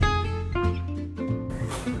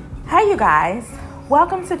Hey you guys,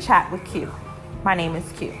 welcome to Chat with Q. My name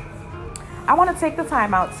is Q. I want to take the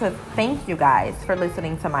time out to thank you guys for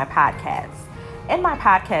listening to my podcast. In my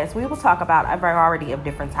podcast, we will talk about a variety of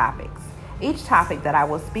different topics. Each topic that I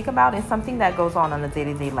will speak about is something that goes on a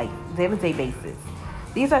day-to-day basis.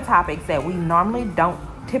 These are topics that we normally don't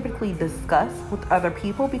typically discuss with other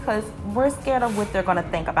people because we're scared of what they're going to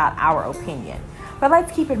think about our opinion. But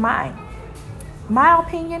let's keep in mind, my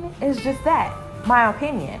opinion is just that, my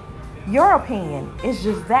opinion. Your opinion is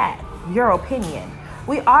just that, your opinion.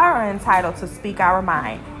 We are entitled to speak our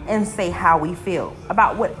mind and say how we feel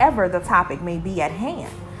about whatever the topic may be at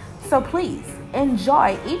hand. So please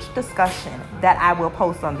enjoy each discussion that I will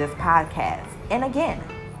post on this podcast. And again,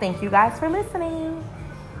 thank you guys for listening.